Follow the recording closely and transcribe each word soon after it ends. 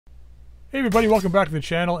Hey everybody, welcome back to the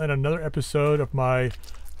channel and another episode of my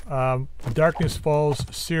Darkness Falls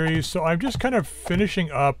series. So I'm just kind of finishing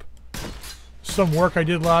up some work I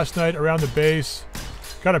did last night around the base.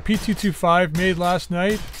 Got a P225 made last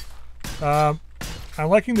night. I'm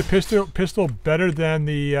liking the pistol better than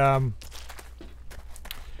the AR.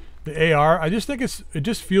 I just think it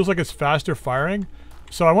just feels like it's faster firing.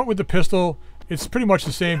 So I went with the pistol. It's pretty much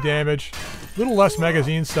the same damage. A little less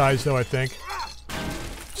magazine size though, I think.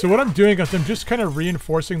 So what I'm doing is I'm just kind of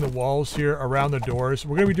reinforcing the walls here around the doors.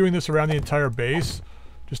 We're going to be doing this around the entire base.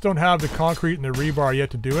 Just don't have the concrete and the rebar yet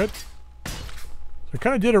to do it. So I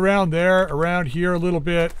kind of did around there, around here a little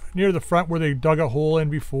bit, near the front where they dug a hole in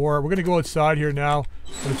before. We're going to go outside here now,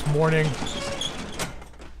 but it's morning.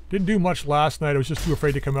 Didn't do much last night. I was just too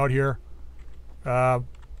afraid to come out here for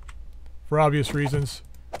obvious reasons.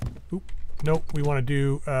 Oop, nope, we want to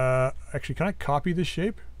do... actually, can I copy this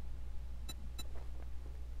shape?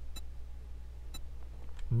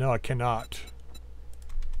 No, I cannot.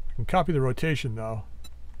 I can copy the rotation though.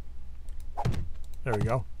 There we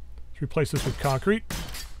go. Let's replace this with concrete.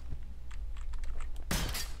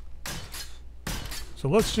 So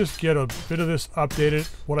let's just get a bit of this updated.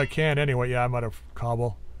 What I can anyway. Yeah, I'm out of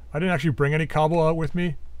cobble. I didn't actually bring any cobble out with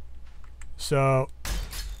me. So...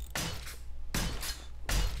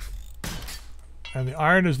 and the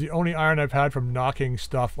iron is the only iron I've had from knocking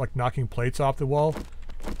stuff, like knocking plates off the wall.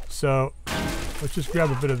 So... let's just grab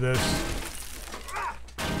a bit of this.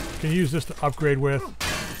 Can use this to upgrade with.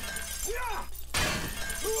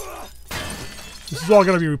 This is all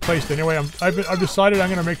going to be replaced anyway. I've decided I'm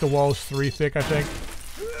going to make the walls 3 thick, I think.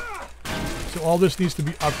 So all this needs to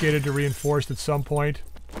be updated to reinforced at some point.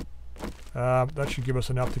 That should give us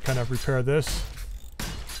enough to kind of repair this.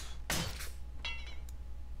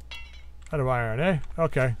 Out of iron, eh?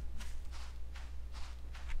 Okay.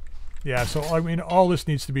 Yeah, so I mean, all this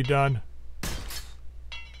needs to be done.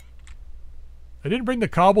 I didn't bring the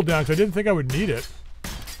cobble down because I didn't think I would need it.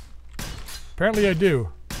 Apparently I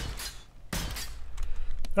do.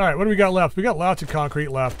 Alright, what do we got left? We got lots of concrete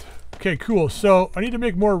left. Okay, cool. So, I need to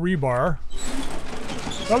make more rebar.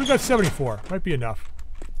 Oh, we got 74. Might be enough.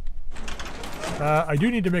 I do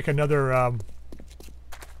need to make another...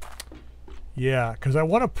 yeah, because I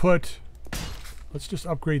want to put... let's just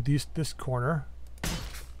upgrade this corner.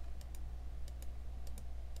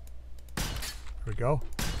 There we go.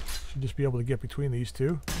 Should just be able to get between these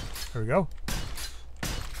two. There we go.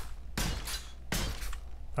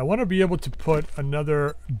 I want to be able to put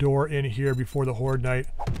another door in here before the horde night.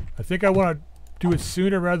 I think I want to do it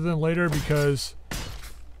sooner rather than later because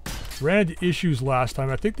ran into issues last time.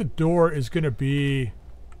 I think the door is going to be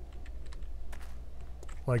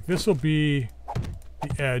like this will be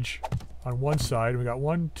the edge on one side. We got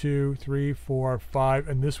 1, 2, 3, 4, 5,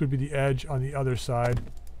 and this would be the edge on the other side.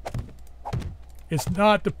 It's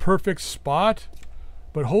not the perfect spot,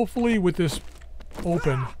 but hopefully with this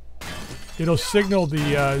open, it'll signal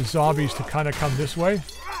the zombies to kind of come this way.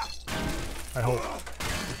 I hope.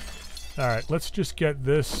 Alright, let's just get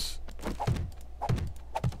this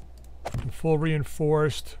full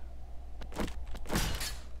reinforced.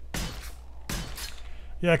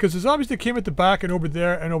 Yeah, because the zombies that came at the back and over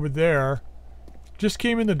there just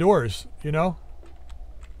came in the doors, you know?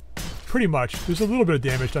 Pretty much. There's a little bit of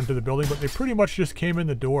damage done to the building, but they pretty much just came in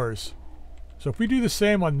the doors. So if we do the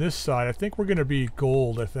same on this side, I think we're going to be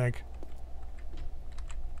gold, I think.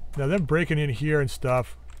 Now them breaking in here and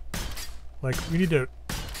stuff, like we need to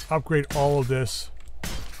upgrade all of this.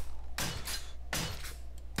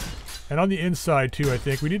 And on the inside too, I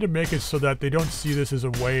think. We need to make it so that they don't see this as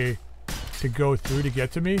a way to go through to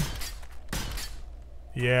get to me.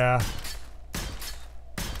 Yeah.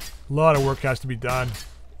 A lot of work has to be done.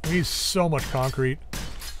 We need so much concrete.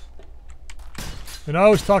 And I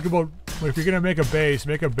always talk about, if you're going to make a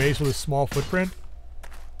base with a small footprint.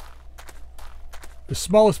 The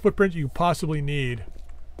smallest footprint you possibly need.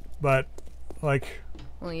 But, like...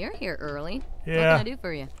 well, you're here early. Yeah. What can I do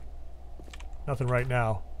for you? Nothing right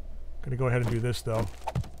now. Gonna go ahead and do this, though.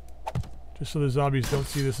 Just so the zombies don't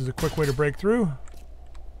see this as a quick way to break through.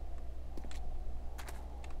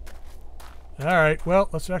 Alright, well,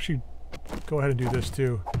 let's actually... go ahead and do this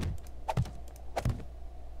too.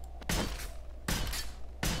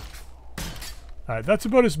 Alright, that's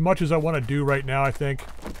about as much as I want to do right now, I think.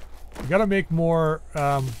 We gotta make more, we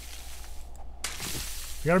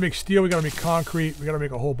gotta make steel, we gotta make concrete, we gotta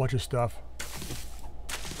make a whole bunch of stuff.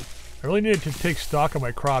 I really needed to take stock of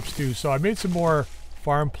my crops too, so I made some more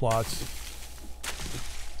farm plots.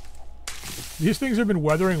 These things have been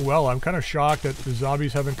weathering well. I'm kind of shocked that the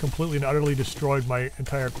zombies haven't completely and utterly destroyed my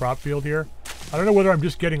entire crop field here. I don't know whether I'm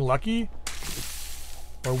just getting lucky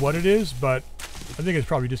or what it is, but I think it's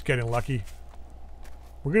probably just getting lucky.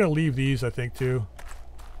 We're going to leave these, I think, too.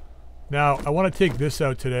 Now, I want to take this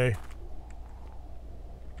out today.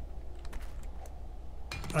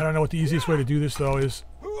 I don't know what the easiest way to do this, though, is.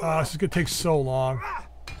 This is going to take so long.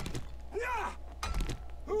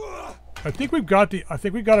 I think we've got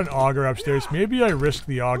an auger upstairs. Maybe I risk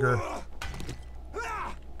the auger.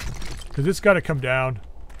 Because it's got to come down.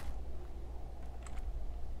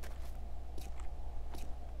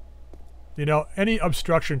 You know, any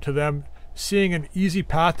obstruction to them seeing an easy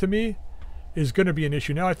path to me is going to be an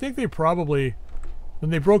issue. Now, I think they probably,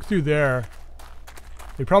 when they broke through there,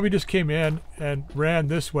 they probably just came in and ran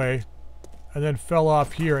this way and then fell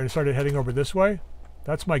off here and started heading over this way.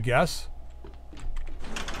 That's my guess.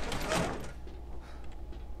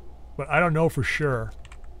 But I don't know for sure.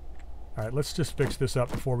 All right, let's just fix this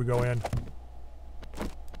up before we go in.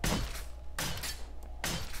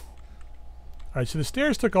 Alright, so the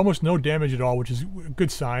stairs took almost no damage at all, which is a good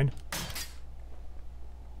sign.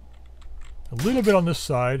 A little bit on this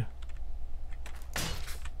side.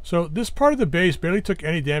 So this part of the base barely took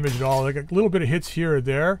any damage at all. Like a little bit of hits here or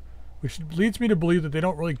there, which leads me to believe that they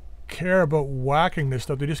don't really care about whacking this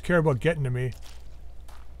stuff. They just care about getting to me.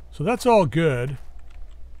 So that's all good.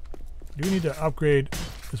 We do need to upgrade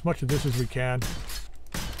as much of this as we can.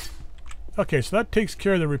 Okay, so that takes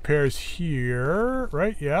care of the repairs here,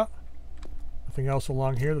 right? Yeah. Nothing else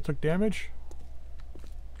along here that took damage?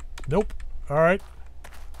 Nope. Alright.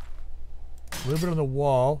 A little bit on the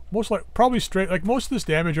wall. Probably straight, like most of this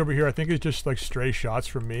damage over here I think is just like stray shots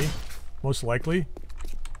from me. Most likely.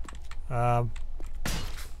 Yeah.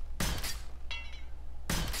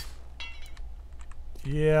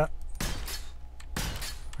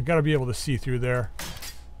 I gotta be able to see through there.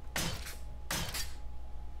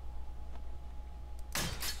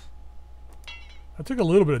 I took a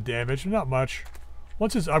little bit of damage, not much.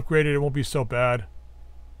 Once it's upgraded, it won't be so bad.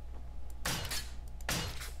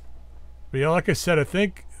 But yeah, like I said, I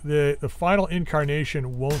think the final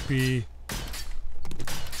incarnation won't be...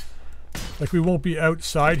 Like, we won't be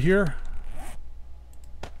outside here.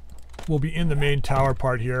 We'll be in the main tower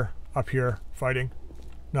part here, up here, fighting.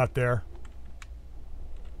 Not there.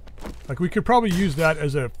 Like, we could probably use that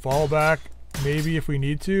as a fallback, maybe if we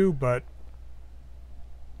need to, but...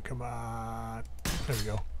 Come on. There we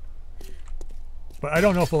go. But I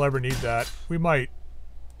don't know if we'll ever need that. We might.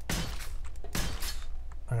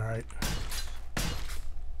 Alright.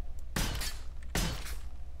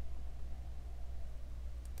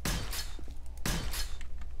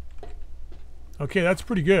 Okay, that's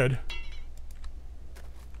pretty good.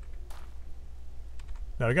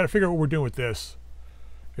 Now I gotta figure out what we're doing with this.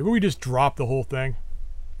 Maybe we just drop the whole thing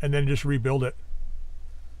and then just rebuild it.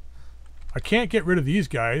 I can't get rid of these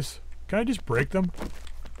guys. Can I just break them?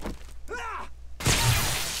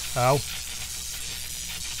 Ow.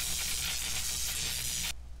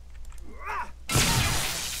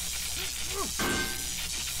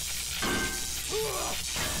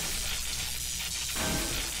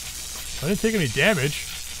 I didn't take any damage.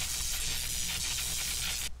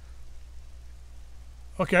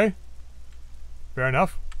 Okay. Fair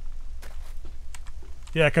enough.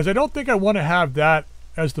 Yeah, because I don't think I want to have that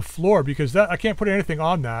as the floor, because that I can't put anything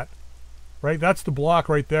on that. Right? That's the block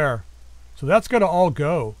right there. So that's got to all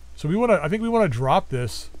go. So we want to, I think we want to drop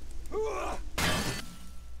this.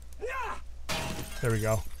 There we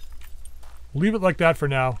go. Leave it like that for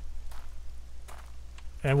now.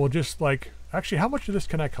 And we'll just like, actually, how much of this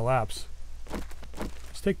can I collapse?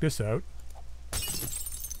 Let's take this out.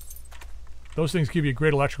 Those things give you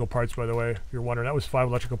great electrical parts, by the way, if you're wondering. That was 5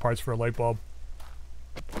 electrical parts for a light bulb.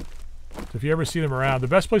 So if you ever see them around, the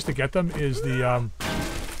best place to get them is the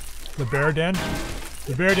bear den.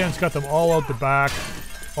 The bear den's got them all out the back,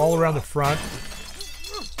 all around the front,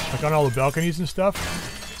 like on all the balconies and stuff.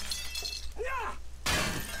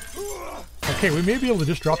 Okay, we may be able to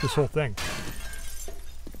just drop this whole thing.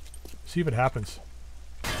 See if it happens.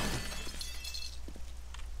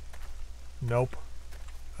 Nope.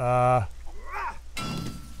 But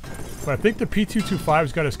I think the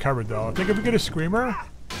P225's got us covered, though. I think if we get a screamer,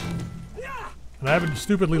 and I haven't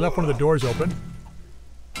stupidly left one of the doors open,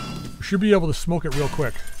 we should be able to smoke it real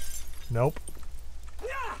quick. Nope.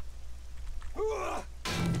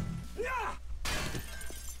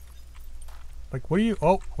 Like, what do you...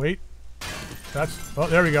 Oh, wait. That's... Oh,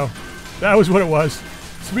 there we go. That was what it was.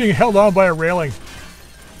 It's being held on by a railing.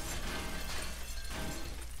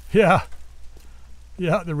 Yeah.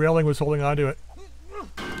 Yeah, the railing was holding on to it.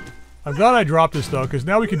 I'm glad I dropped this, though, because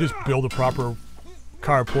now we can just build a proper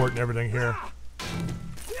carport and everything here.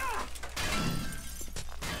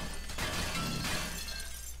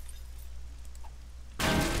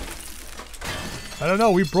 I don't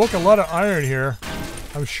know, we broke a lot of iron here.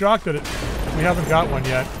 I'm shocked that we haven't got one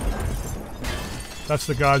yet. That's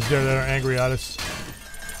the gods there that are angry at us.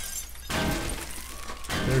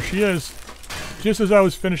 There she is. Just as I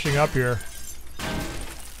was finishing up here.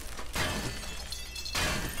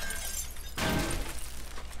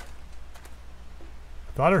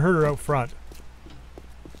 Thought I heard her out front.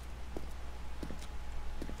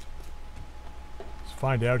 Let's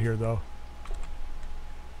find out here though.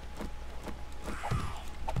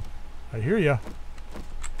 I hear ya.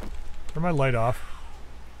 Turn my light off.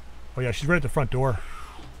 Oh yeah, she's right at the front door.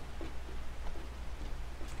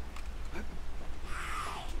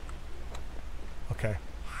 Okay.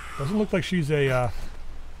 Doesn't look like she's a,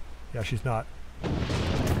 yeah, she's not.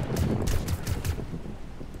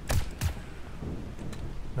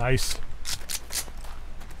 Nice.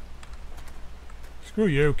 Screw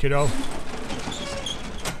you, kiddo.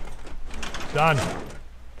 Done.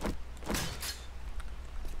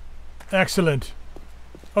 Excellent.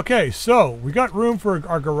 Okay, so we got room for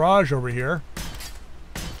our garage over here.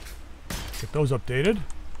 Get those updated.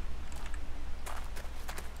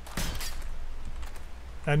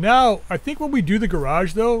 And now, I think when we do the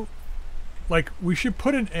garage though, like we should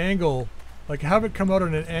put an angle, like have it come out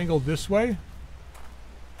on an angle this way.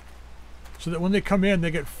 So that when they come in,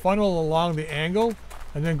 they get funneled along the angle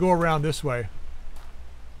and then go around this way.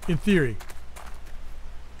 In theory.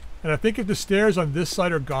 And I think if the stairs on this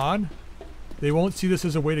side are gone, they won't see this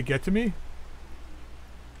as a way to get to me.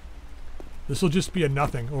 This will just be a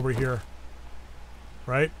nothing over here.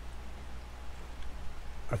 Right?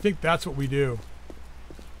 I think that's what we do.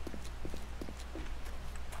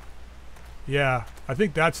 Yeah, I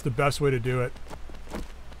think that's the best way to do it.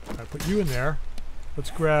 I put you in there.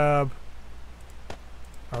 Let's grab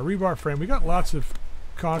our rebar frame. We got lots of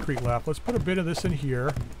concrete left. Let's put a bit of this in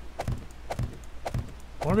here.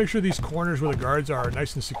 I want to make sure these corners where the guards are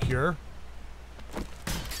nice and secure.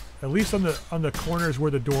 At least on the corners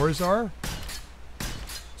where the doors are.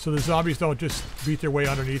 So the zombies don't just beat their way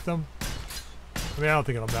underneath them. I mean, I don't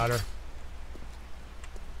think it'll matter.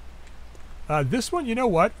 This one, you know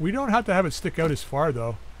what? We don't have to have it stick out as far,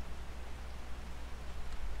 though.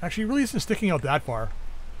 Actually, it really isn't sticking out that far.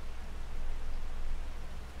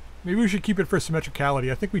 Maybe we should keep it for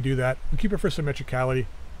symmetricality. I think we do that. We keep it for symmetricality.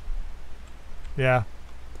 Yeah.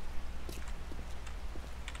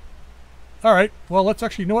 Alright, well, let's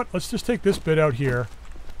actually, you know what? Let's just take this bit out here.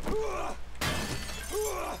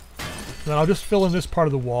 Then I'll just fill in this part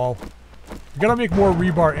of the wall. We gotta make more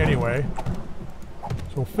rebar anyway.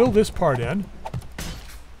 So we'll fill this part in.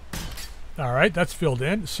 Alright, that's filled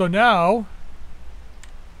in. So now,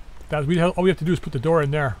 all we have to do is put the door in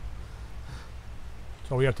there.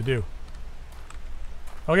 That's all we have to do.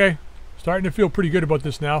 Okay, starting to feel pretty good about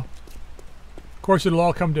this now. Of course, it'll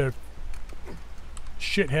all come to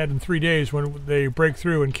shithead in 3 days when they break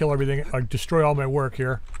through and kill everything, destroy all my work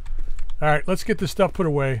here. Alright, let's get this stuff put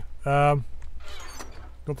away. Don't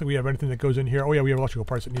think we have anything that goes in here. Oh yeah, we have electrical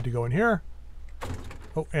parts that need to go in here.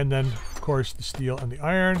 Oh, and then, of course, the steel and the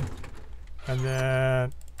iron. And then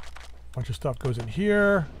a bunch of stuff goes in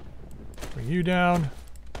here. Bring you down.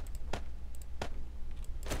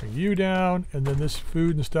 Bring you down. And then this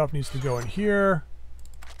food and stuff needs to go in here.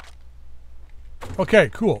 Okay,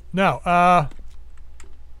 cool. Now,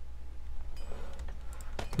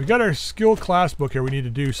 we got our skill class book here we need to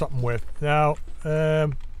do something with. Now,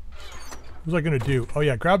 what was I going to do? Oh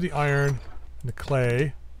yeah, grab the iron and the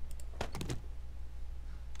clay.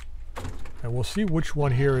 And we'll see which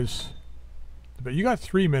one here is... But you got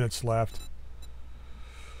 3 minutes left.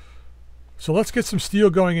 So let's get some steel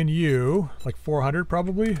going in you. Like 400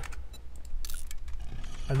 probably.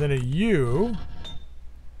 And then in you...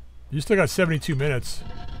 You still got 72 minutes.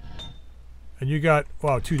 And you got,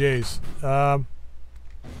 wow, 2 days. Not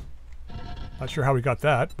sure how we got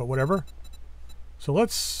that, but whatever. So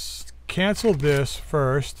let's cancel this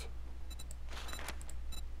first.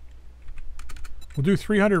 We'll do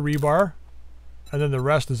 300 rebar. And then the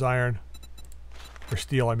rest is iron. Or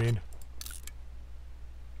steel, I mean.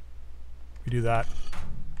 We do that.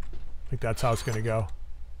 I think that's how it's going to go.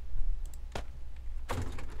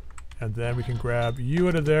 And then we can grab you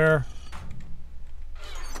out of there.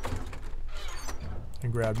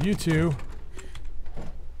 And grab you two.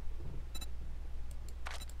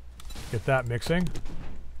 Get that mixing.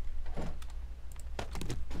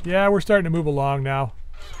 Yeah, we're starting to move along now.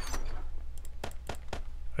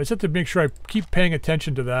 I just have to make sure I keep paying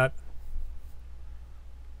attention to that.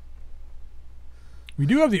 We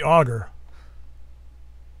do have the auger.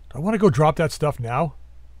 Do I want to go drop that stuff now?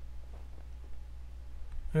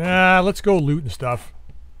 Yeah, let's go loot and stuff.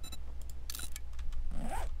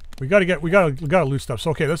 We gotta loot stuff.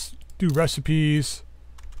 So okay, let's do recipes.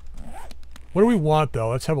 What do we want though?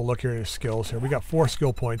 Let's have a look here at his skills here. We got 4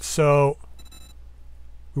 skill points. So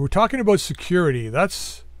we were talking about security.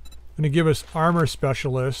 That's going to give us armor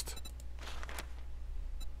specialist.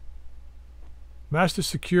 Master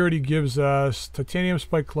security gives us titanium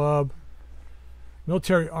spike club,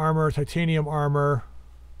 military armor, titanium armor.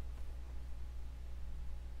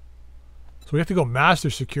 So we have to go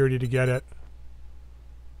master security to get it.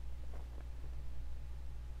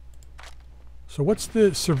 So what's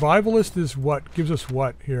the survivalist is what gives us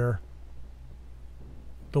what here?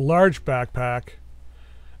 The large backpack.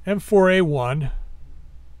 M4A1.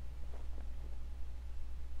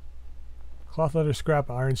 Cloth leather scrap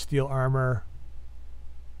iron steel armor.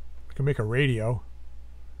 We can make a radio.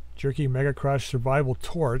 Jerky mega crush survival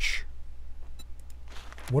torch.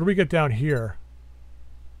 What do we get down here?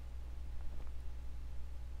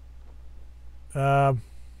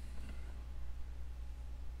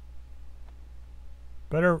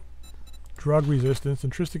 Better drug resistance,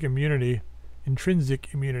 intrinsic immunity,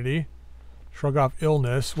 shrug off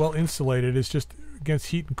illness, well insulated, is just against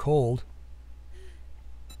heat and cold.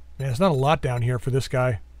 Man, it's not a lot down here for this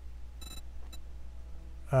guy.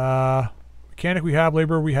 Mechanic we have,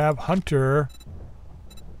 labor we have, hunter.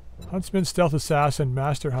 Huntsman, stealth assassin,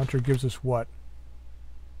 master hunter gives us what?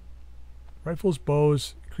 Rifles,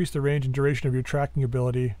 bows, increase the range and duration of your tracking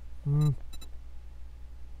ability.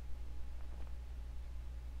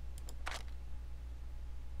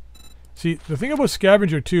 See, the thing about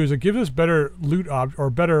scavenger too is it gives us better loot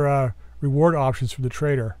better reward options for the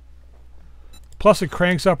trader. Plus, it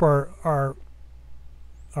cranks up our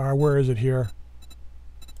where is it here?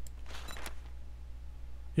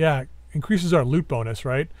 Yeah, increases our loot bonus,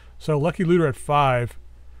 right? So lucky looter at 5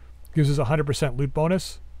 gives us 100% loot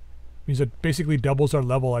bonus. Means it basically doubles our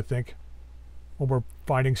level, I think, when we're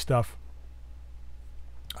finding stuff.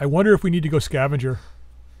 I wonder if we need to go scavenger.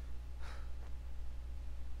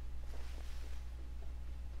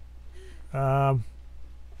 Do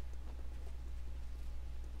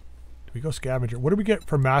we go scavenger? What do we get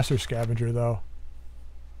for master scavenger though?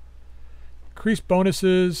 Increased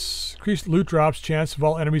bonuses, increased loot drops, chance of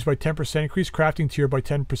all enemies by 10%, increased crafting tier by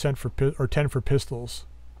 10% for 10 for pistols.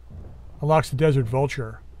 Unlocks the desert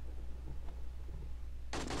vulture.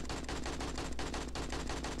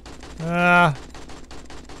 Can't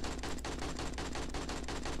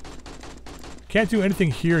do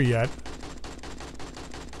anything here yet.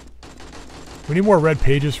 We need more red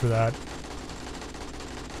pages for that.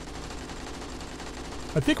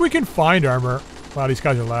 I think we can find armor. Wow, these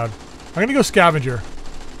guys are loud. I'm gonna go scavenger.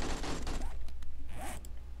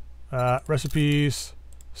 Recipes.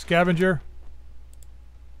 Scavenger.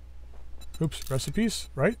 Oops, recipes,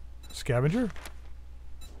 right? Scavenger.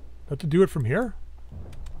 Have to do it from here?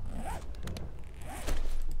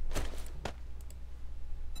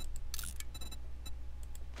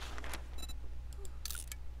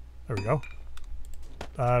 There we go.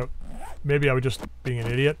 Maybe I was just being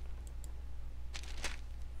an idiot.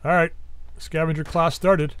 Alright. Scavenger class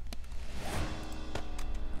started.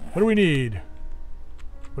 What do we need?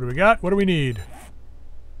 What do we got? What do we need?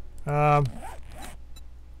 I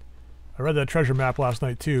read that treasure map last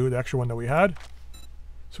night too, the extra one that we had.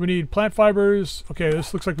 So we need plant fibers. Okay,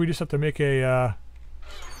 this looks like we just have to make a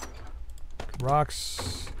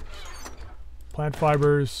rocks, plant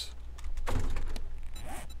fibers,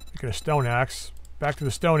 make it a stone axe. Back to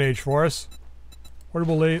the Stone Age for us.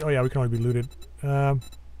 Portable late. Oh yeah, we can only be looted.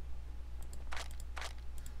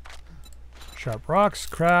 Sharp rocks,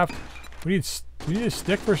 craft. We need a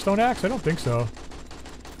stick for a stone axe? I don't think so.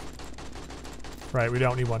 Right, we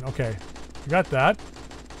don't need one. Okay, we got that.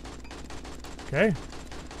 Okay,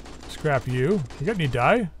 scrap you. We got any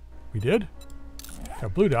dye? We did.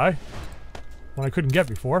 Got blue dye. One I couldn't get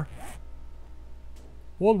before.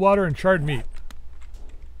 Boiled water and charred meat.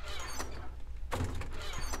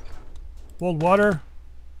 Boiled water.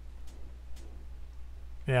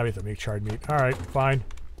 Yeah, we have to make charred meat. Alright, fine.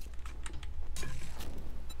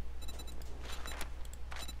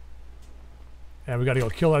 And we gotta go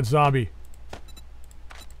kill that zombie.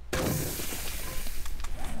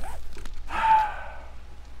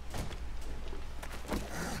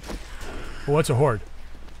 Oh, what's a horde?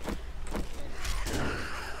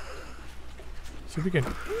 See if we can...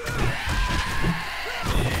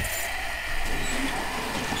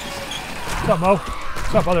 What's up, Mo?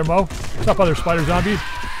 What's up, other Mo? What's up, other spider zombies?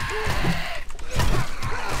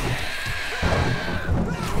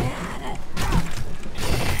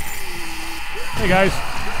 Hey, guys.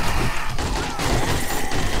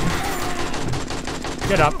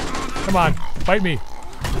 Get up. Come on. Fight me.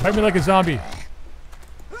 Fight me like a zombie.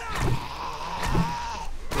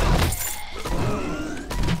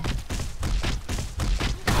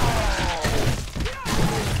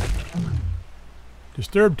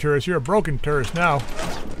 disturbed tourist. You're a broken tourist now.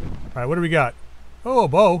 Alright, what do we got? Oh, a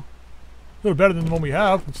bow. A little better than the one we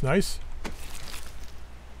have. That's nice.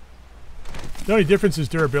 The only difference is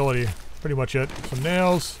durability. Pretty much it. Some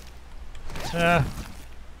nails.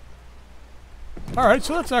 Alright,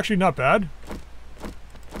 so that's actually not bad.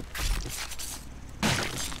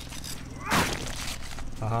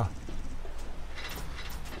 Uh-huh.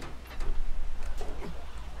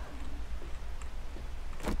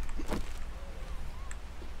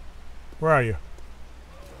 Where are you?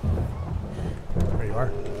 There you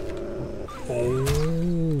are.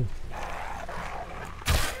 Oh.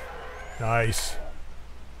 Nice.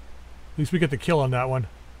 At least we get the kill on that one.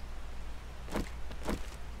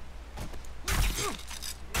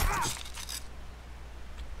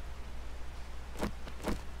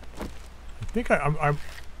 I think I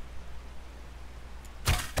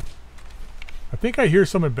think I hear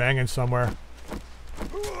someone banging somewhere.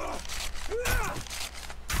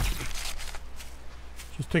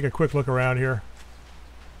 Just take a quick look around here.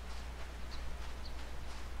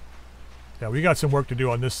 Yeah, we got some work to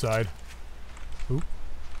do on this side. Oop.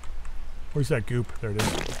 Where's that goop? There it is.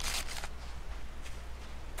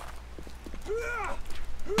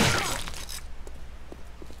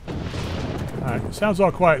 Alright, sounds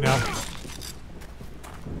all quiet now.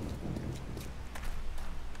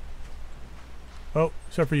 Oh,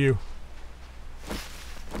 except for you.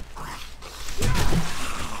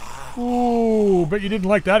 Ooh, bet you didn't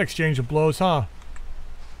like that exchange of blows, huh?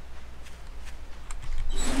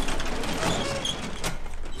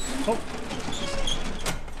 Oh.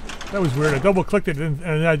 That was weird. I double clicked it and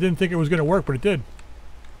I didn't think it was going to work, but it did.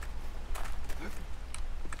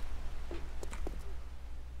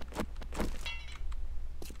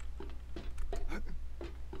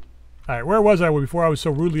 Alright, where was I before I was so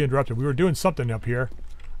rudely interrupted? We were doing something up here.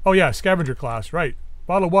 Oh yeah, scavenger class, right.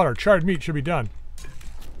 Bottle of water, charred meat should be done.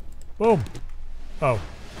 Boom. Oh.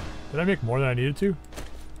 Did I make more than I needed to?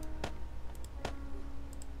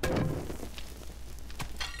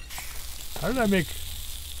 How did I make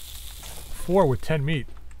 4 with 10 meat?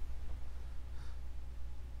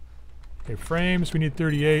 Okay, frames, we need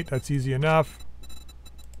 38. That's easy enough.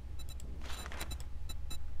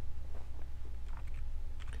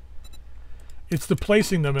 It's the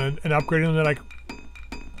placing them and upgrading them that I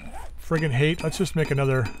friggin' hate. Let's just make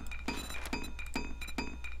another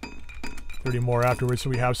 30 more afterwards so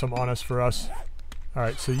we have some on us for us.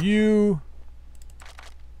 Alright, so you...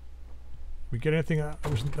 We get anything that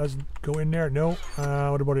doesn't go in there? No.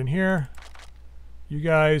 What about in here? You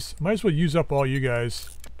guys. Might as well use up all you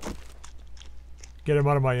guys. Get them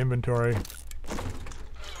out of my inventory.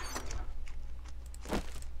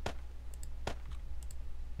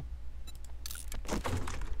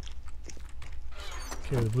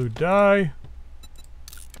 Okay, the blue dye.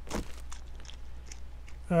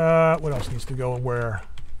 What else needs to go and where?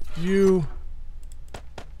 You.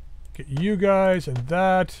 Get you guys and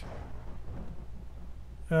that.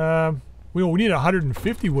 We need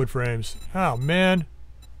 150 wood frames. Oh, man.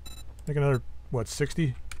 Make another, what,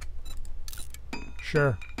 60?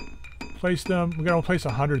 Sure. Place them. We gotta place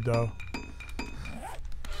 100, though.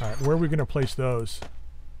 Alright, where are we gonna place those?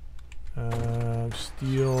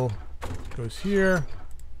 Steel goes here.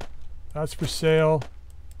 That's for sale.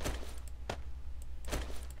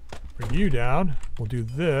 Bring you down. We'll do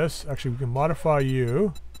this. Actually, we can modify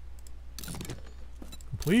you.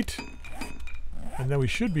 Complete. And then we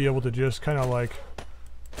should be able to just kind of like...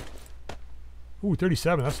 Ooh,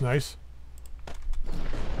 37. That's nice.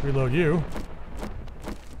 Reload you.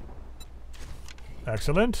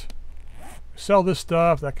 Excellent. Sell this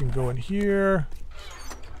stuff. That can go in here.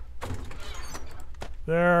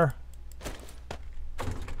 There.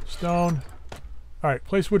 Stone. Alright,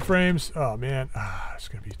 place wood frames. Oh, man. It's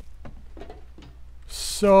going to be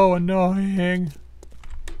so annoying.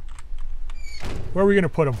 Where are we going to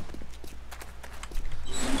put them?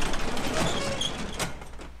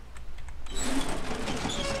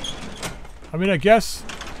 I mean, I guess...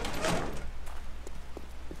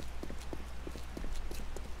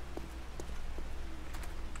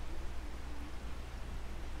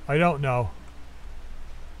 I don't know.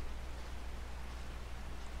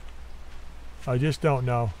 I just don't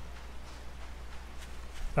know.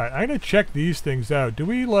 Alright, I'm gonna check these things out. Do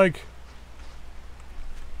we, like...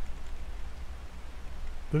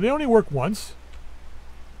 Do they only work once?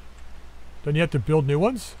 Then you have to build new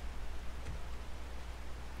ones?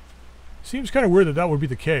 Seems kind of weird that that would be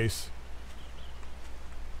the case.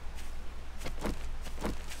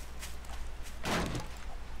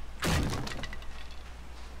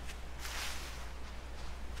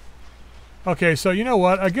 Okay, so you know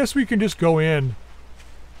what? I guess we can just go in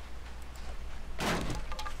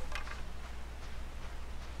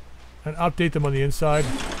and update them on the inside.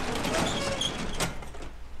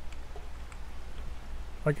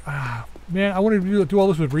 Like, man, I want to do all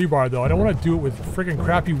this with rebar, though. I don't want to do it with freaking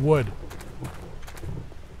crappy wood.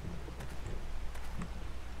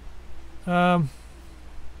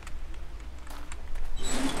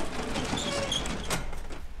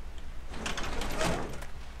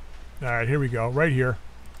 Alright, here we go. Right here.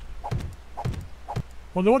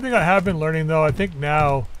 Well, the one thing I have been learning, though, I think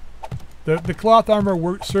now, the cloth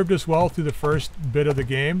armor served us well through the first bit of the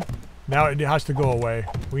game. Now it has to go away.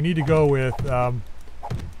 We need to go with,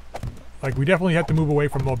 like, we definitely have to move away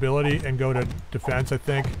from mobility and go to defense, I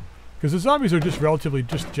think. Because the zombies are just relatively,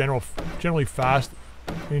 generally fast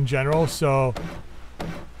in general, so,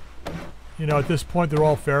 you know, at this point they're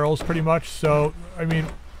all ferals pretty much, so, I mean,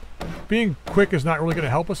 being quick is not really going to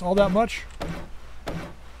help us all that much.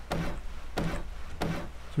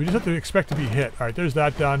 So we just have to expect to be hit. Alright, there's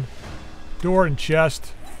that done. Door and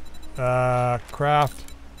chest.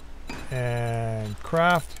 Craft. And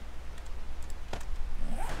craft.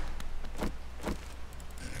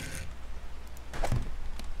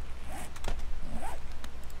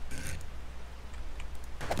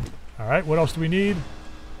 Alright, what else do we need?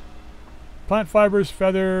 Plant fibers,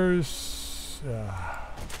 feathers.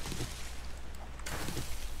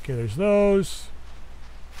 Okay, there's those.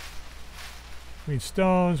 We need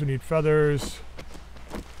stones, we need feathers.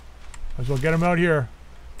 Might as well get them out here.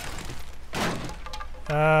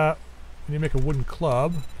 We need to make a wooden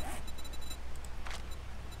club.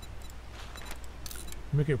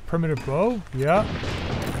 Make a primitive bow? Yeah.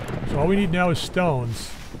 So all we need now is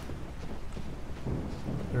stones.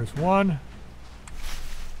 There's one.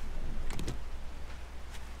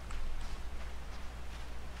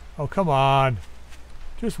 Oh, come on.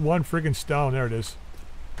 Just one friggin' stone. There it is.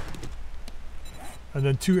 And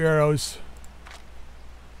then 2 arrows.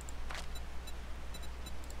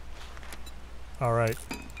 Alright.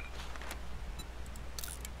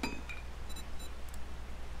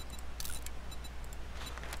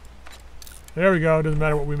 There we go. Doesn't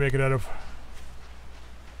matter what we make it out of.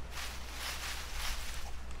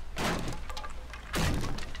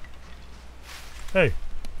 Hey,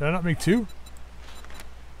 did I not make 2?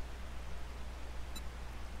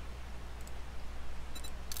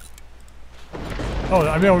 Oh,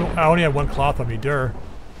 I mean, I only have 1 cloth on me, There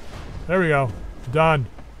we go. Done.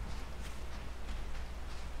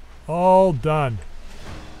 All done.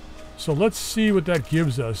 So let's see what that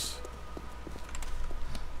gives us.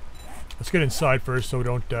 Let's get inside first so we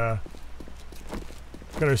don't get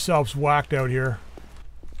ourselves whacked out here.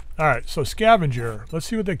 Alright, so scavenger. Let's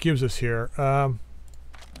see what that gives us here.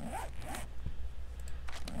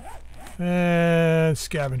 And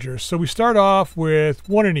scavenger. So we start off with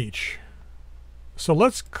 1 in each. So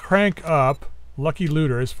let's crank up Lucky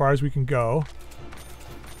Looter as far as we can go.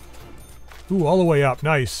 Ooh, all the way up.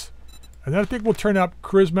 Nice. And then I think we'll turn up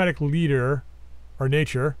Charismatic Leader, or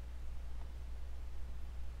Nature.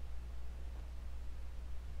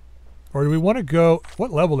 Or do we want to go...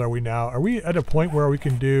 What level are we now? Are we at a point where we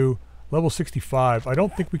can do level 65? I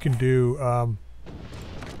don't think we can do the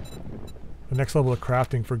next level of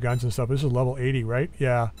crafting for guns and stuff. This is level 80, right?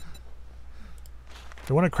 Yeah.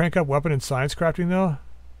 Do I want to crank up weapon and science crafting, though?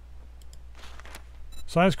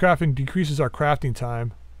 Science crafting decreases our crafting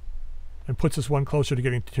time and puts us 1 closer to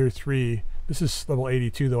getting to tier 3. This is level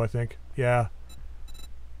 82, though, I think. Yeah.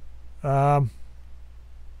 Now,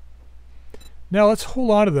 let's hold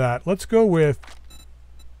on to that. Let's go with...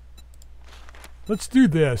 Let's do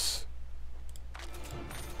this.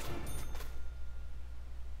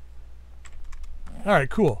 Alright,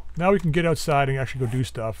 cool. Now we can get outside and actually go do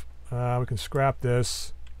stuff. We can scrap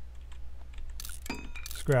this.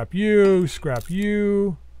 Scrap you. Scrap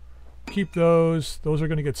you. Keep those. Those are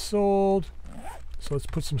going to get sold. So let's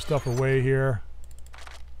put some stuff away here.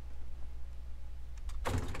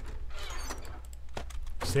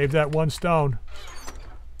 Save that 1 stone.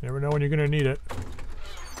 Never know when you're going to need it.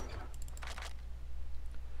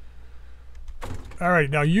 Alright,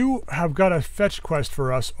 now you have got a fetch quest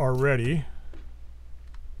for us already.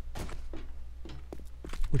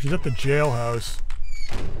 Which is at the jailhouse.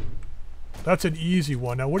 That's an easy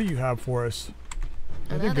one. Now, what do you have for us?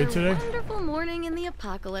 Anything good today? Another wonderful morning in the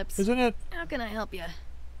apocalypse. Isn't it? How can I help you?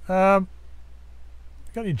 Got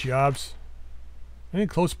any jobs? Anything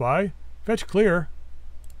close by? Fetch clear.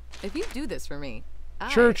 If you do this for me,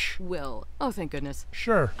 Church. I will. Oh, thank goodness.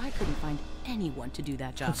 Sure. I couldn't find anyone to do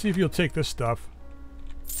that job. Let's see if you'll take this stuff.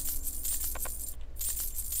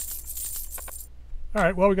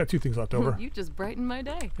 Alright, well, we got 2 things left over. You just brightened my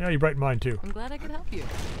day. Yeah, you brightened mine too. I'm glad I could help you.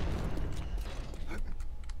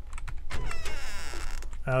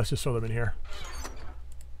 Let's just throw them in here.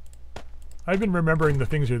 I've been remembering the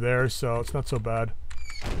things are there, so it's not so bad.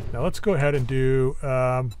 Now let's go ahead and do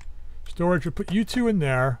storage. We'll put you two in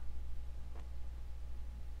there.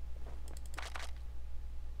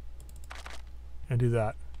 And do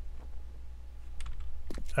that.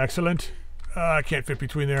 Excellent. I can't fit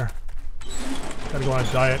between there. Gotta go on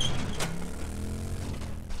a diet.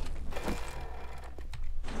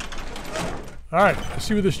 Alright, let's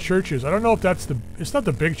see what this church is. I don't know if that's the... It's not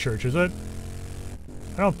the big church, is it?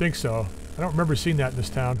 I don't think so. I don't remember seeing that in this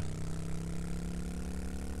town.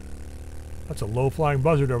 That's a low-flying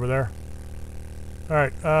buzzard over there.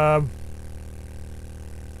 Alright,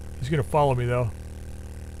 he's gonna follow me, though.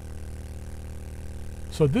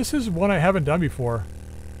 So this is one I haven't done before.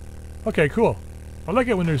 Okay, cool. I like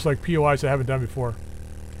it when there's like POIs I haven't done before. Is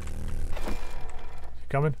he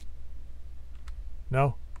coming?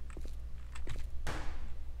 No?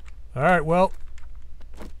 Alright, well.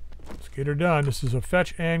 Let's get her done. This is a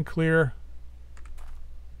fetch and clear.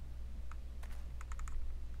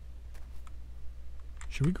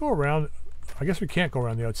 Should we go around? I guess we can't go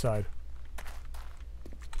around the outside.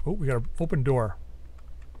 Oh, we got an open door.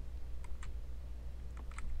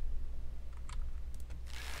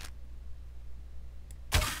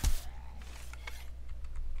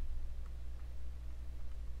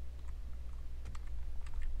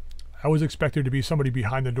 I always expect there to be somebody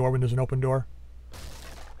behind the door when there's an open door.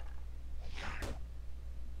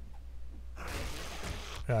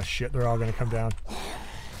 Ah, shit, they're all gonna come down.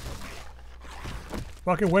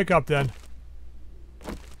 Fucking wake up then.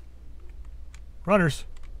 Runners.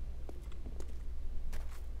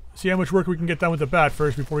 See how much work we can get done with the bat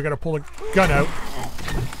first before we gotta pull a gun out.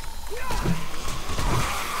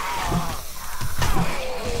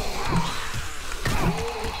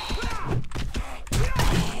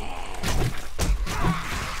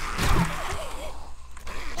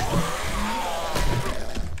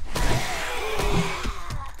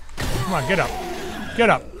 Come on, get up. Get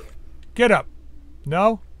up. Get up.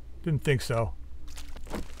 No? Didn't think so.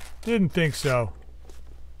 Didn't think so.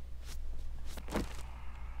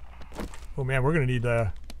 Oh man, we're gonna need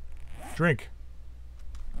a drink.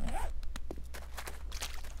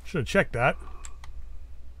 Should have checked that.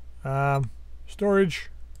 Storage.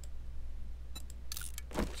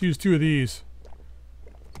 Let's use 2 of these.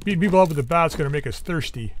 Beating people up with the bat's gonna make us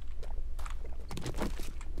thirsty.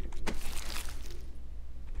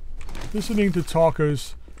 Listening to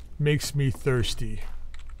talkers makes me thirsty.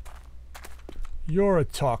 You're a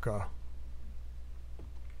talker.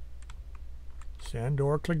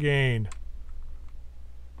 Sandor Clegane.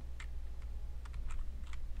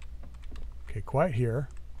 Okay, quiet here.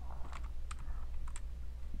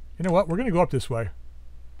 You know what? We're going to go up this way.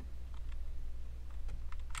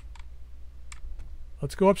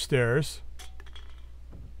 Let's go upstairs.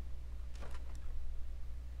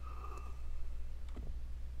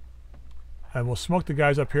 And we'll smoke the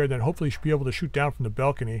guys up here, then hopefully should be able to shoot down from the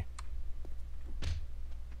balcony.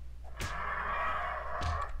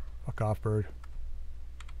 Fuck off, bird.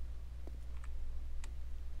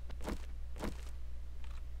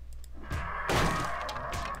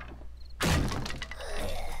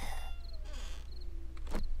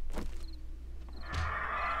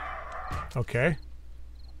 Okay.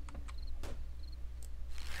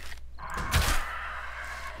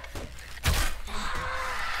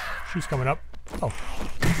 She's coming up. Oh.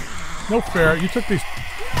 No fair. You took the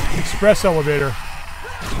express elevator.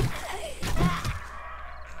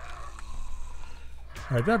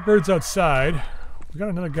 Alright, that bird's outside. We got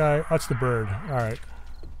another guy. That's the bird. Alright.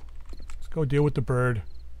 Let's go deal with the bird.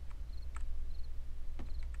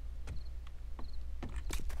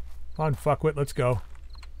 Come on, fuckwit. Let's go.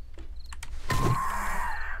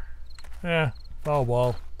 Eh, foul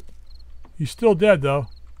ball. He's still dead, though.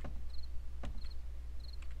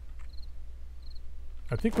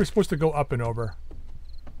 I think we're supposed to go up and over.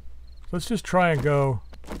 Let's just try and go...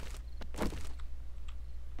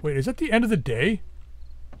 Wait, is that the end of the day?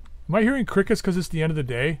 Am I hearing crickets because it's the end of the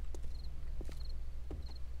day?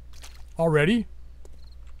 Already?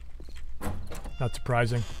 Not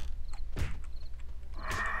surprising.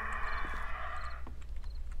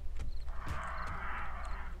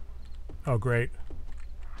 Oh, great.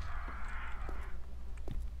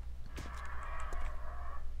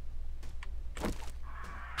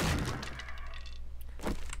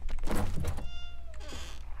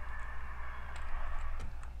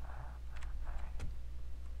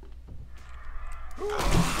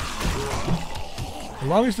 As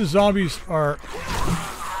long as the zombies are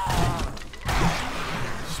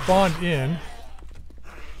spawned in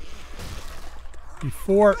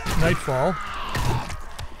before nightfall,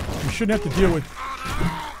 you shouldn't have to deal with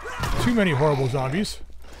too many horrible zombies.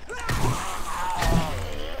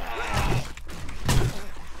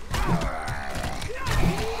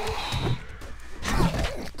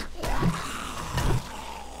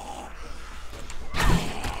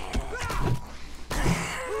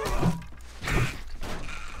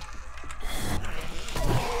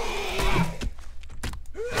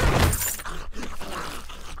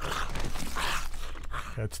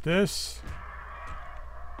 That's this.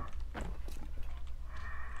 And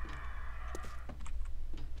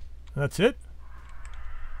that's it.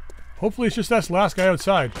 Hopefully it's just that last guy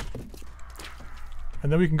outside. And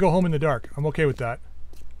then we can go home in the dark. I'm okay with that.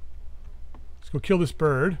 Let's go kill this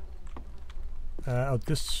bird. Out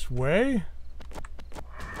this way.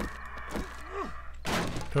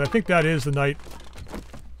 Because I think that is the night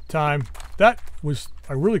time. That was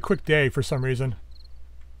a really quick day for some reason.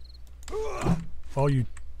 Oh, you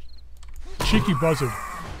cheeky buzzard.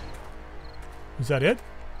 Is that it?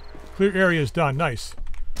 Clear area is done. Nice.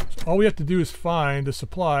 So all we have to do is find the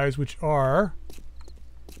supplies, which are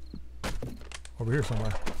over here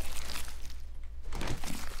somewhere.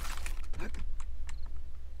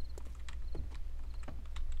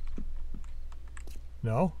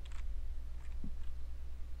 No?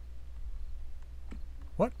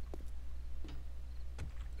 What?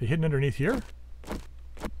 They hidden underneath here?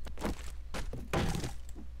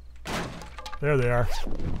 There they are.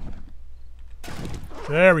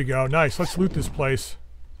 There we go. Nice. Let's loot this place.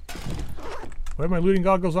 Do I have my looting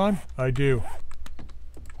goggles on? I do.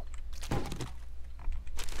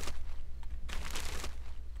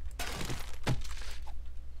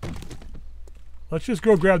 Let's just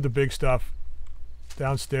go grab the big stuff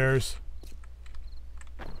downstairs.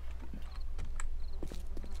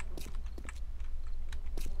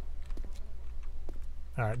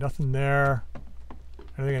 Alright, nothing there.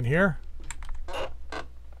 Anything in here?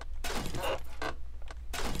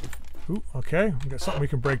 Ooh, okay. We got something we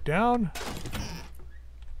can break down.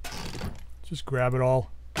 Just grab it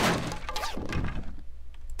all. I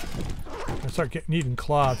start needing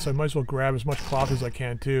cloth, so I might as well grab as much cloth as I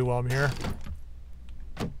can too while I'm here.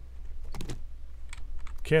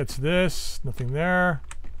 Okay, it's this. Nothing there.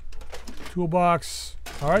 Toolbox.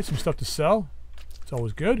 Alright, some stuff to sell. It's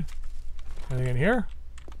always good. Anything in here?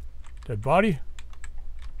 Dead body.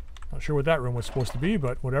 Not sure what that room was supposed to be,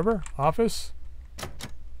 but whatever. Office.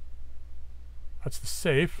 That's the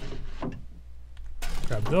safe.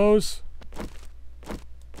 Grab those.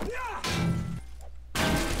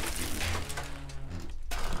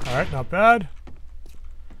 Alright, not bad.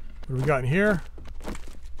 What do we got in here?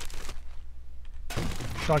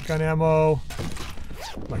 Shotgun ammo. Oh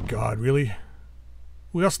my god, really?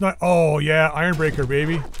 Ooh, that's not... Oh, yeah, Ironbreaker,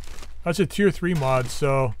 baby. That's a tier 3 mod,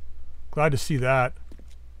 so glad to see that.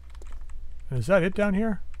 And is that it down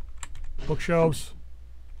here? Bookshelves.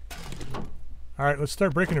 Alright, let's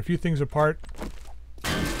start breaking a few things apart.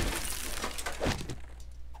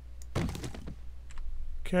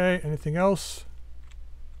 Okay, anything else?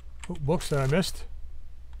 Oh, books that I missed.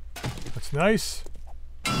 That's nice.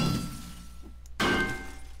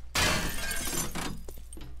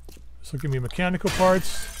 This will give me mechanical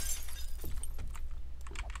parts.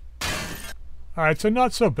 Alright, so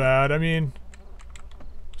not so bad. I mean,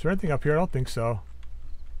 is there anything up here? I don't think so.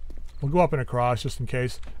 We'll go up and across just in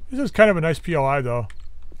case. This is kind of a nice POI though.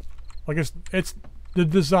 Like it's the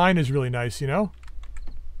design is really nice, you know?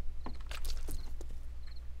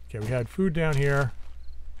 Okay, we had food down here.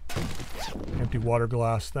 Empty water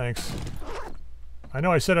glass, thanks. I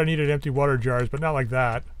know I said I needed empty water jars, but not like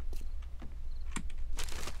that.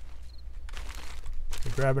 Okay,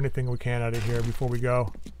 grab anything we can out of here before we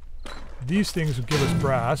go. These things would give us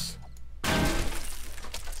brass.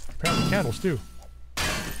 Apparently candles too.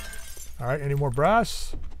 Alright, any more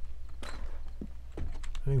brass?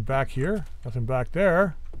 Anything back here? Nothing back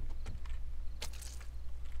there.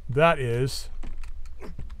 That is...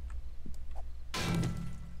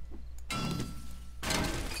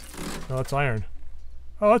 Oh, that's iron.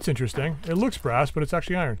 Oh, that's interesting. It looks brass, but it's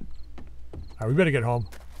actually iron. Alright, we better get home.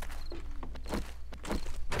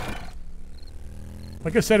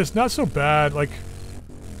 Like I said, it's not so bad. Like,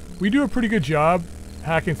 we do a pretty good job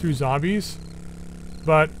hacking through zombies.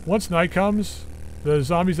 But once night comes, the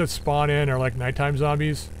zombies that spawn in are like nighttime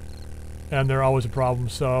zombies. And they're always a problem,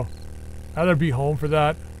 so I'd rather be home for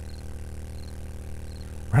that.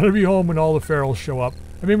 Rather be home when all the ferals show up.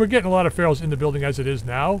 I mean, we're getting a lot of ferals in the building as it is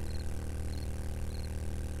now.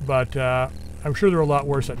 But I'm sure they're a lot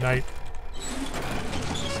worse at night.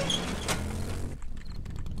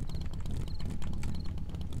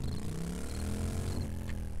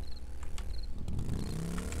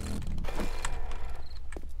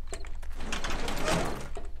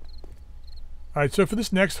 Alright, so for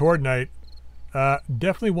this next horde night,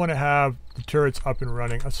 definitely want to have the turrets up and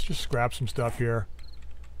running. Let's just scrap some stuff here.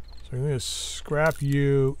 So I'm going to scrap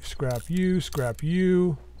you, scrap you, scrap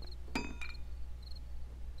you.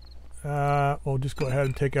 We'll just go ahead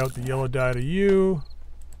and take out the yellow dye out of you.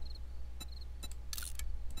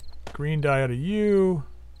 Green dye out of you.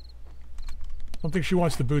 don't think she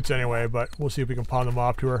wants the boots anyway, but we'll see if we can pawn them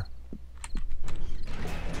off to her.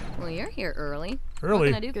 Well, you're here early.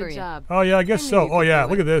 Early? What can I do for Good you? job. Oh yeah, I guess I knew so. you Oh could yeah, do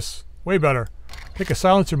look it. at this. Way better. Take a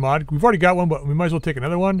silencer mod. We've already got one, but we might as well take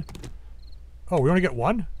another one. Oh, we only get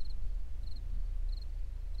one?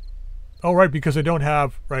 Oh, right, because I don't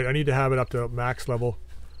have... Right, I need to have it up to max level.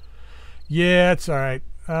 Yeah, it's alright.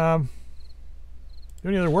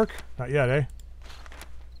 Any other work? Not yet, eh?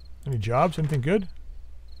 Any jobs? Anything good?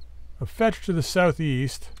 A fetch to the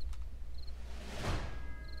southeast.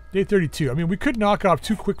 Day 32. I mean, we could knock off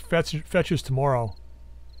 2 quick fetches tomorrow.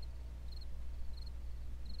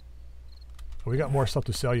 Oh, we got more stuff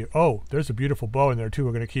to sell you. Oh, there's a beautiful bow in there too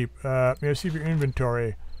we're going to keep. May I see your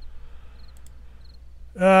inventory?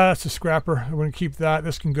 That's a scrapper. I'm going to keep that.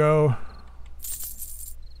 This can go.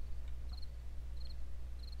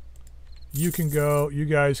 You can go. You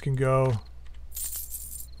guys can go.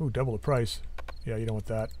 Ooh, double the price. Yeah, you don't want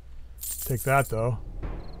that. Take that though.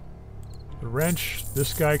 The wrench.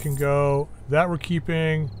 This guy can go. That we're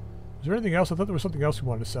keeping. Is there anything else? I thought there was something else we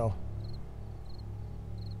wanted to sell.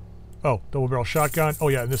 Oh, double barrel shotgun. Oh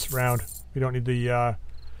yeah, in this round. We don't need the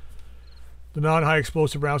non-high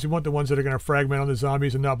explosive rounds. We want the ones that are going to fragment on the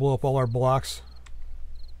zombies and not blow up all our blocks.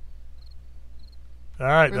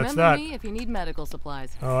 Alright, that's that. Remember me if you need medical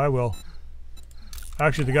supplies. Oh, I will.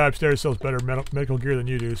 Actually, the guy upstairs sells better medical gear than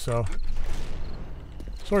you do, so...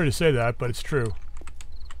 Sorry to say that, but it's true.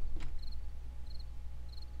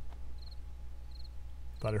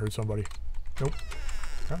 Thought I heard somebody. Nope.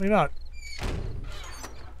 Apparently not.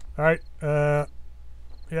 Alright, yeah,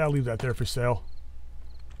 I'll leave that there for sale.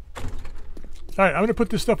 Alright, I'm going to put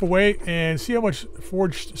this stuff away and see how much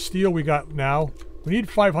forged steel we got now. We need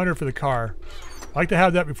 500 for the car. I'd like to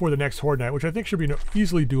have that before the next horde night, which I think should be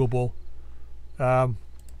easily doable. Might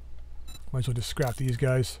as well just scrap these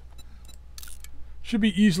guys. Should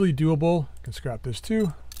be easily doable. Can scrap this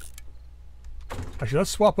too. Actually, let's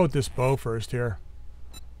swap out this bow first here.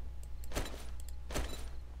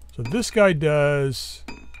 So this guy does...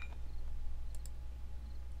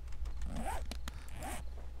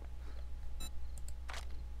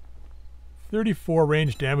 34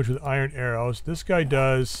 range damage with iron arrows. This guy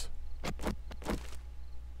does...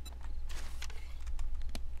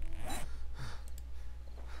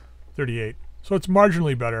 38. So it's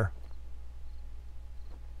marginally better.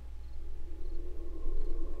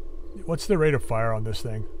 What's the rate of fire on this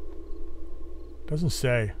thing? Doesn't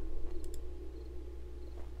say.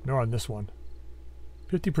 Nor on this one.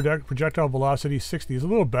 50 projectile velocity, 60 is a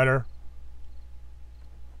little better.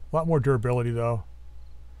 A lot more durability though.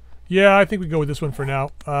 Yeah, I think we go with this one for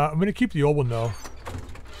now. I'm going to keep the old one though.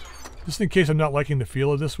 Just in case I'm not liking the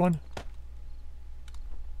feel of this one.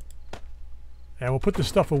 And we'll put this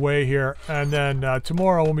stuff away here. And then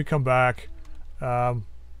tomorrow when we come back, we're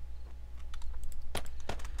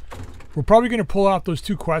probably going to pull out those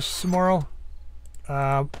 2 quests tomorrow.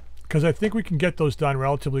 Because I think we can get those done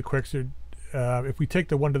relatively quick. So, if we take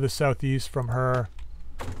the one to the southeast from her...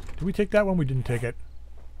 Did we take that one? We didn't take it.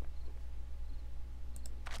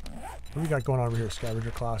 What do we got going on over here, scavenger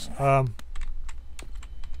class?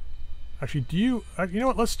 Actually, do you... you know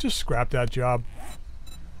what? Let's just scrap that job.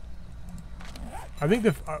 I think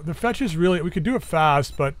the fetch is really... We could do it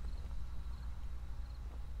fast, but...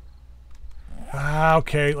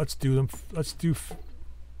 okay, let's do them. Let's do...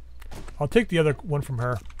 I'll take the other one from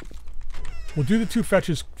her. We'll do the 2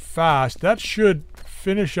 fetches fast. That should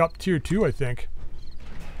finish up tier 2, I think.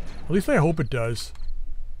 At least I hope it does.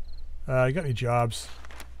 You got any jobs?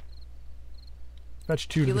 Fetch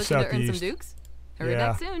 2 to the southeast. You looking to earn some dukes? Hurry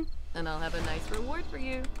Yeah. back soon, and I'll have a nice reward for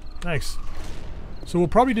you. Nice. So we'll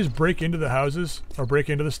probably just break into the houses, or break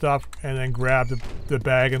into the stuff, and then grab the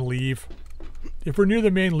bag and leave. If we're near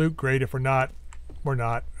the main loot, great. If we're not, we're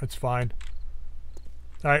not. That's fine.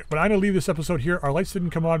 Alright, but I'm going to leave this episode here. Our lights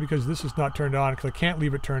didn't come on because this is not turned on, because I can't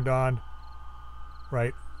leave it turned on.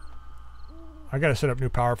 Right. I got to set up new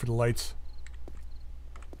power for the lights.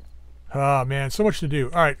 Ah, man, so much to do.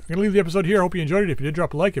 Alright, I'm going to leave the episode here. I hope you enjoyed it. If you did,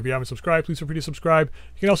 drop a like. If you haven't subscribed, please feel free to subscribe.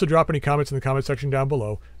 You can also drop any comments in the comment section down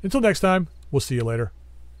below. Until next time, we'll see you later.